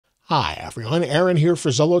Hi everyone, Aaron here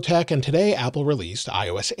for Zollotech, and today Apple released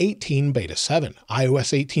iOS 18 Beta 7.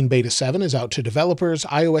 iOS 18 Beta 7 is out to developers.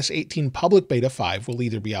 iOS 18 Public Beta 5 will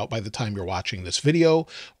either be out by the time you're watching this video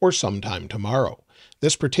or sometime tomorrow.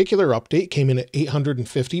 This particular update came in at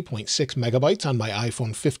 850.6 megabytes on my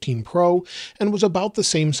iPhone 15 Pro and was about the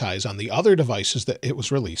same size on the other devices that it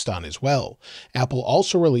was released on as well. Apple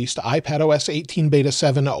also released iPadOS 18 Beta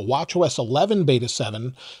 7, watchOS 11 Beta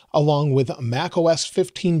 7, along with macOS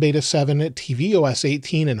 15 Beta 7, tvOS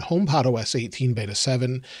 18 and HomePodOS 18 Beta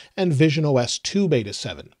 7, and visionOS 2 Beta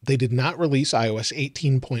 7. They did not release iOS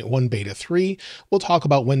 18.1 Beta 3. We'll talk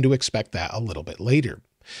about when to expect that a little bit later.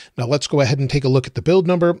 Now let's go ahead and take a look at the build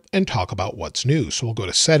number and talk about what's new. So we'll go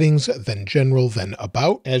to Settings, then General, then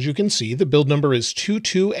About. As you can see, the build number is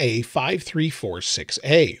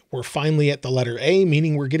 22A5346A. We're finally at the letter A,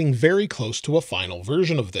 meaning we're getting very close to a final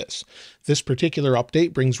version of this. This particular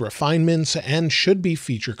update brings refinements and should be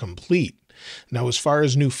feature complete. Now, as far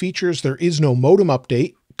as new features, there is no modem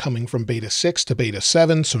update coming from Beta 6 to Beta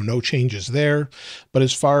 7, so no changes there. But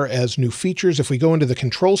as far as new features, if we go into the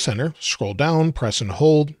Control Center, scroll down, press and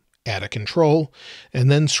hold, add a control, and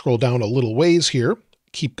then scroll down a little ways here,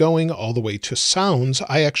 keep going all the way to Sounds,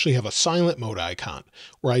 I actually have a silent mode icon,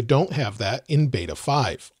 where I don't have that in Beta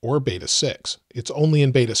 5 or Beta 6. It's only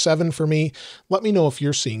in Beta 7 for me. Let me know if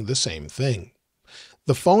you're seeing the same thing.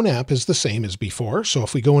 The phone app is the same as before, so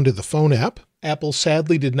if we go into the phone app, Apple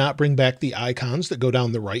sadly did not bring back the icons that go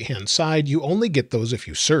down the right-hand side. You only get those if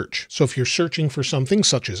you search. So if you're searching for something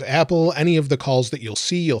such as Apple, any of the calls that you'll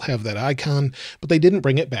see, you'll have that icon, but they didn't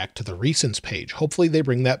bring it back to the Recents page. Hopefully they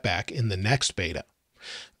bring that back in the next beta.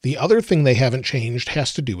 The other thing they haven't changed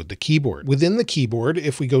has to do with the keyboard. Within the keyboard,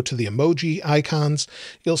 if we go to the emoji icons,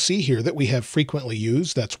 you'll see here that we have frequently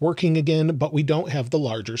used, that's working again, but we don't have the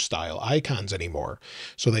larger style icons anymore.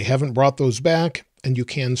 So they haven't brought those back, and you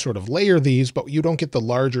can sort of layer these, but you don't get the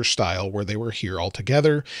larger style where they were here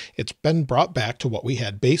altogether. It's been brought back to what we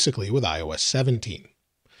had basically with iOS 17.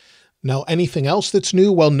 Now, anything else that's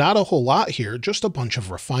new? Well, not a whole lot here, just a bunch of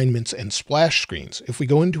refinements and splash screens. If we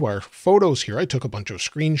go into our photos here, I took a bunch of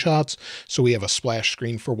screenshots. So we have a splash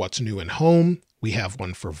screen for what's new in Home. We have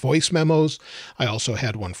one for voice memos. I also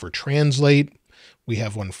had one for Translate. We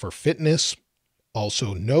have one for Fitness,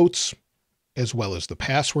 also Notes, as well as the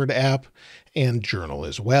Password app and Journal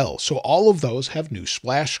as well. So all of those have new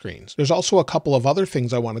splash screens. There's also a couple of other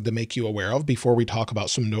things I wanted to make you aware of before we talk about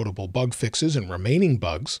some notable bug fixes and remaining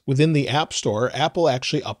bugs. Within the App Store, Apple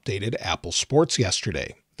actually updated Apple Sports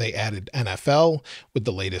yesterday. They added NFL with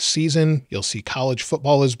the latest season. You'll see college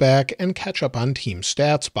football is back and catch up on team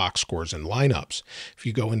stats, box scores, and lineups. If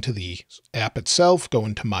you go into the app itself, go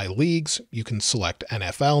into My Leagues, you can select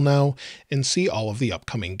NFL now and see all of the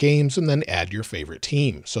upcoming games and then add your favorite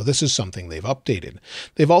team. So this is something they've updated.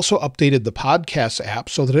 They've also updated the Podcasts app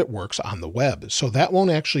so that it works on the web. So that won't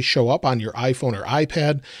actually show up on your iPhone or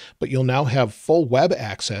iPad, but you'll now have full web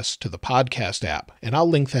access to the Podcast app. And I'll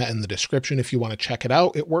link that in the description if you want to check it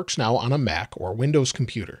out. It works now on a Mac or Windows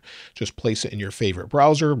computer. Just place it in your favorite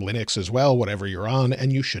browser, Linux as well, whatever you're on,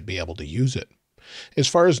 and you should be able to use it. As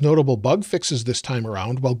far as notable bug fixes this time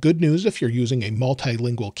around, well, good news if you're using a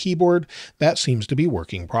multilingual keyboard, that seems to be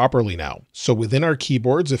working properly now. So within our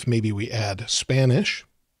keyboards, if maybe we add Spanish,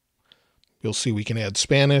 you'll see we can add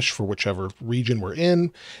Spanish for whichever region we're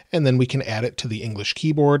in, and then we can add it to the English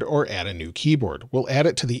keyboard or add a new keyboard. We'll add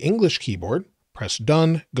it to the English keyboard. Press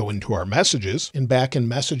Done, go into our messages, and back in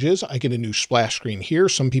messages, I get a new splash screen here.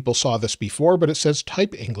 Some people saw this before, but it says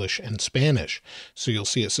type English and Spanish. So you'll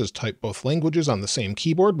see it says type both languages on the same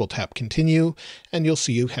keyboard. We'll tap continue, and you'll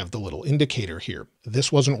see you have the little indicator here. This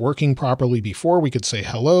wasn't working properly before. We could say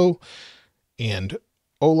hello and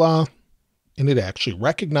hola, and it actually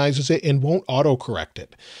recognizes it and won't autocorrect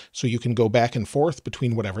it. So you can go back and forth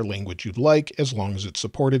between whatever language you'd like as long as it's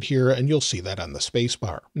supported here, and you'll see that on the space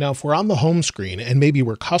bar. Now, if we're on the home screen and maybe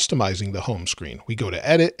we're customizing the home screen, we go to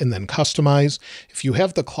Edit and then Customize. If you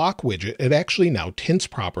have the clock widget, it actually now tints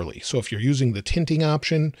properly. So if you're using the tinting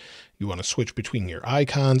option, you want to switch between your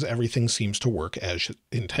icons, everything seems to work as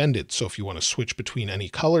intended. So if you want to switch between any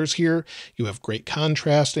colors here, you have great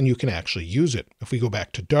contrast and you can actually use it. If we go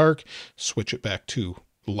back to dark, switch it back to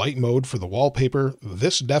light mode for the wallpaper,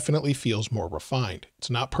 this definitely feels more refined. It's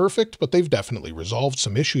not perfect, but they've definitely resolved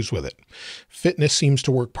some issues with it. Fitness seems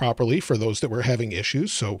to work properly for those that were having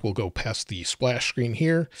issues, so we'll go past the splash screen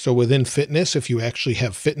here. So within Fitness, if you actually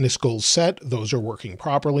have fitness goals set, those are working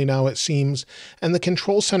properly now, it seems. And the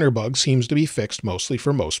Control Center bug seems to be fixed mostly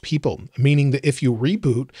for most people, meaning that if you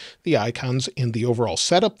reboot, the icons and the overall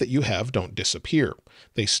setup that you have don't disappear.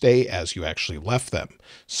 They stay as you actually left them.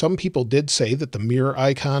 Some people did say that the mirror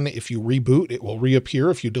icon, if you reboot, it will reappear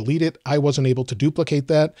if you delete it. I wasn't able to duplicate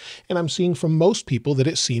that, and I'm seeing from most people that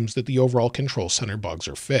it seems that the overall control center bugs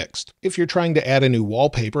are fixed. If you're trying to add a new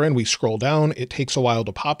wallpaper and we scroll down, it takes a while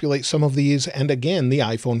to populate some of these, and again, the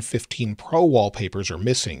iPhone 15 Pro wallpapers are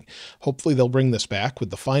missing. Hopefully they'll bring this back with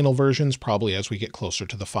the final versions, probably as we get closer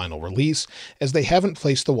to the final release, as they haven't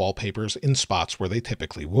placed the wallpapers in spots where they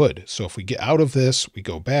typically would. So if we get out of this, we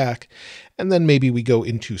go back, and then maybe we go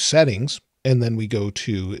into settings, and then we go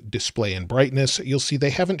to display and brightness, you'll see they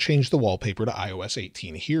haven't changed the wallpaper to iOS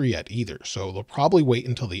 18 here yet either. So they'll probably wait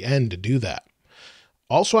until the end to do that.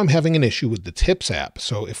 Also, I'm having an issue with the Tips app.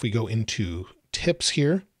 So if we go into Tips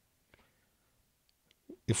here,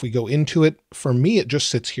 if we go into it, for me, it just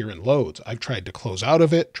sits here and loads. I've tried to close out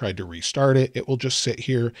of it, tried to restart it. It will just sit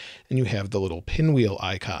here and you have the little pinwheel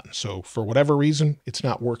icon. So for whatever reason, it's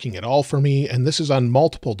not working at all for me. And this is on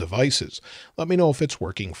multiple devices. Let me know if it's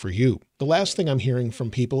working for you. The last thing I'm hearing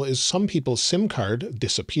from people is some people's SIM card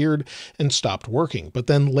disappeared and stopped working, but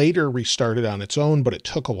then later restarted on its own, but it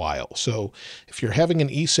took a while. So if you're having an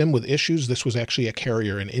eSIM with issues, this was actually a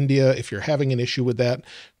carrier in India. If you're having an issue with that,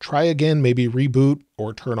 try again, maybe reboot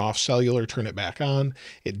or turn off cellular, turn it back on.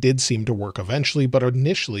 It did seem to work eventually, but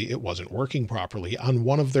initially it wasn't working properly on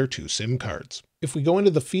one of their 2 SIM cards. If we go into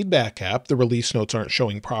the feedback app, the release notes aren't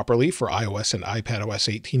showing properly for iOS and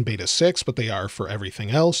iPadOS 18 Beta 6, but they are for everything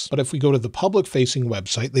else. But if we go to the public-facing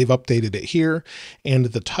website, they've updated it here, and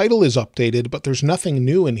the title is updated, but there's nothing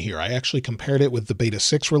new in here. I actually compared it with the Beta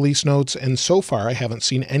 6 release notes, and so far I haven't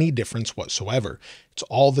seen any difference whatsoever. It's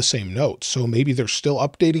all the same notes, so maybe they're still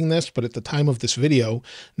updating this, but at the time of this video,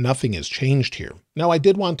 nothing has changed here. Now, I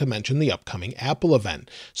did want to mention the upcoming Apple event.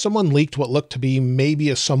 Someone leaked what looked to be maybe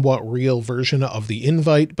a somewhat real version of the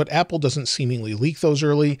invite, but Apple doesn't seemingly leak those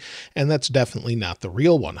early, and that's definitely not the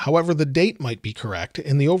real one. However, the date might be correct,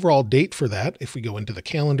 and the overall date for that, if we go into the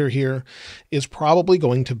calendar here, is probably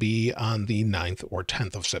going to be on the 9th or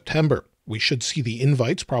 10th of September. We should see the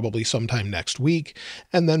invites probably sometime next week,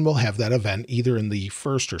 and then we'll have that event either in the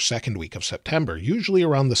 1st or 2nd week of September, usually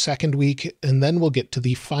around the 2nd week, and then we'll get to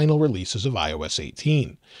the final releases of iOS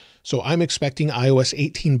 18. So I'm expecting iOS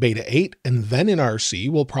 18 Beta 8, and then in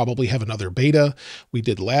RC, we'll probably have another beta. We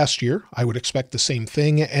did last year. I would expect the same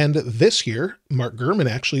thing. And this year, Mark Gurman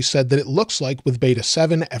actually said that it looks like with Beta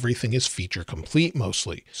 7, everything is feature complete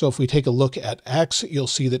mostly. So if we take a look at X, you'll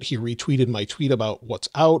see that he retweeted my tweet about what's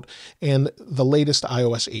out, and the latest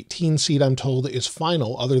iOS 18 seed, I'm told, is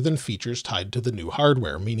final other than features tied to the new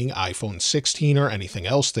hardware, meaning iPhone 16 or anything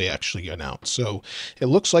else they actually announced. So it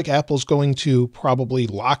looks like Apple's going to probably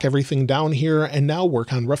lock everything down here and now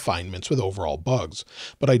work on refinements with overall bugs.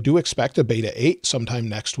 But I do expect a Beta 8 sometime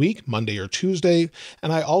next week, Monday or Tuesday,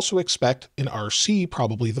 and I also expect an RC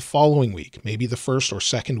probably the following week, maybe the 1st or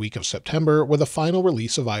 2nd week of September, with a final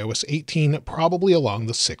release of iOS 18 probably along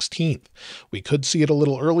the 16th. We could see it a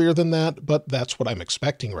little earlier than that, but that's what I'm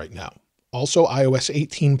expecting right now. Also, iOS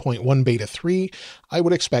 18.1 Beta 3, I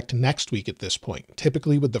would expect next week at this point.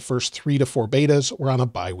 Typically with the first 3 to 4 betas, we're on a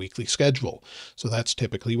bi-weekly schedule. So that's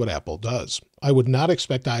typically what Apple does. I would not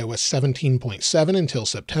expect iOS 17.7 until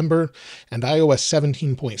September, and iOS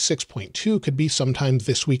 17.6.2 could be sometime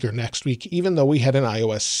this week or next week, even though we had an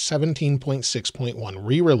iOS 17.6.1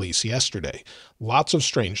 re-release yesterday. Lots of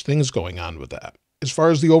strange things going on with that. As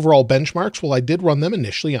far as the overall benchmarks, well, I did run them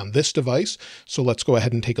initially on this device, so let's go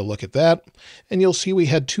ahead and take a look at that. And you'll see we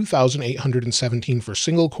had 2,817 for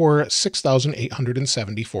single core,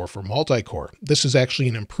 6,874 for multi-core. This is actually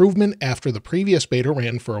an improvement after the previous beta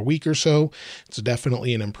ran for a week or so. It's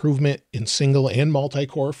definitely an improvement in single and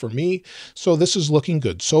multi-core for me, so this is looking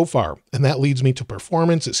good so far. And that leads me to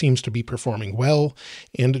performance. It seems to be performing well,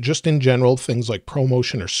 and just in general, things like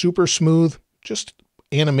ProMotion are super smooth, just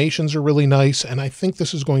animations are really nice, and I think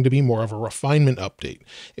this is going to be more of a refinement update.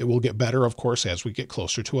 It will get better, of course, as we get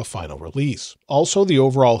closer to a final release. Also, the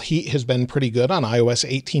overall heat has been pretty good on iOS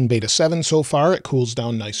 18 Beta 7 so far. It cools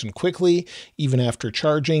down nice and quickly, even after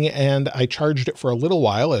charging, and I charged it for a little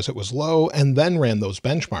while as it was low, and then ran those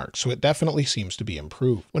benchmarks, so it definitely seems to be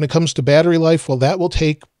improved. When it comes to battery life, well, that will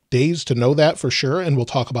take days to know that for sure, and we'll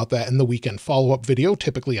talk about that in the weekend follow-up video,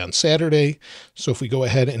 typically on Saturday. So if we go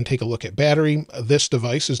ahead and take a look at battery, this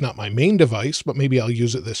device is not my main device, but maybe I'll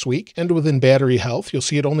use it this week. And within battery health, you'll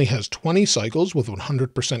see it only has 20 cycles with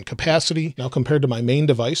 100% capacity. Now compared to my main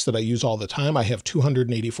device that I use all the time, I have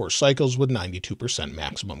 284 cycles with 92%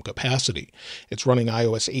 maximum capacity. It's running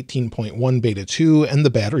iOS 18.1 Beta 2, and the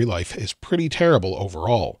battery life is pretty terrible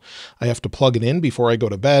overall. I have to plug it in before I go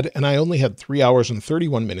to bed, and I only had 3 hours and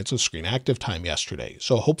 31 minutes minutes of screen active time yesterday.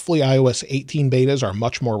 So hopefully iOS 18 betas are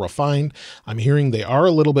much more refined. I'm hearing they are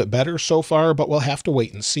a little bit better so far, but we'll have to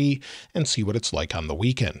wait and see what it's like on the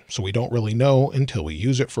weekend. So we don't really know until we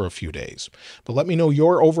use it for a few days. But let me know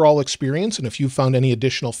your overall experience, and if you found any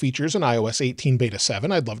additional features in iOS 18 Beta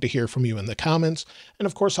 7, I'd love to hear from you in the comments. And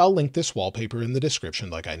of course, I'll link this wallpaper in the description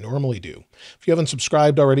like I normally do. If you haven't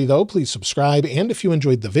subscribed already though, please subscribe. And if you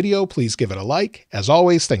enjoyed the video, please give it a like. As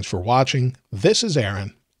always, thanks for watching. This is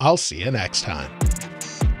Aaron. I'll see you next time.